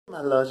My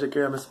love, your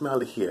girl, Miss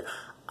Melody here.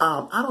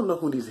 I don't know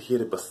who needs to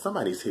hear it, but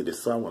somebody needs to hear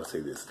this, so I want to say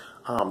this.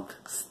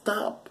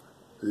 Stop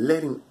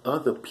letting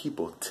other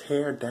people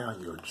tear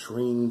down your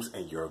dreams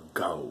and your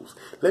goals.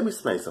 Let me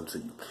explain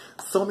something to you.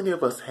 So many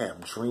of us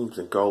have dreams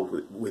and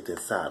goals within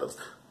inside us.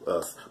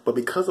 But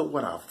because of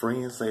what our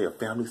friends say or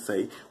family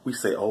say, we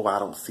say, oh, I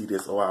don't see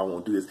this, oh, I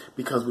won't do this,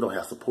 because we don't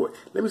have support.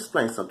 Let me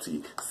explain something to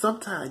you.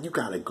 Sometimes you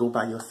got to go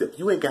by yourself.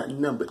 You ain't got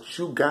nothing but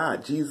you,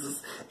 God,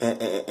 Jesus,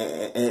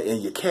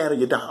 and your cat or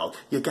your dog.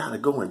 You got to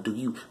go and do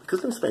you. Because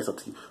let me explain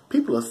something to you.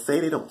 People will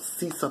say they don't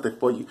see something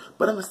for you,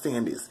 but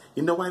understand this.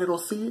 You know why they don't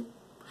see it?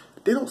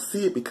 They don't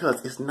see it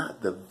because it's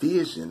not the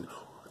vision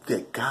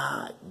that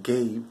God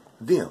gave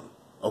them,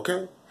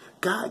 okay?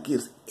 God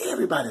gives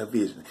everybody a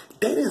vision.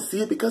 They didn't see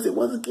it because it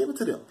wasn't given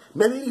to them.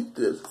 Maybe they need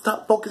to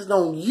stop focusing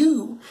on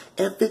you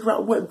and figure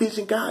out what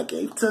vision God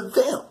gave to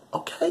them,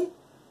 okay?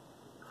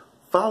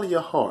 Follow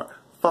your heart.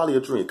 Follow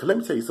your dream. Because let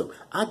me tell you something.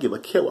 I give a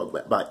care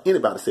about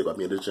anybody say about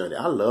me in this journey.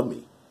 I love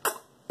me.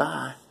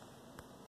 Bye.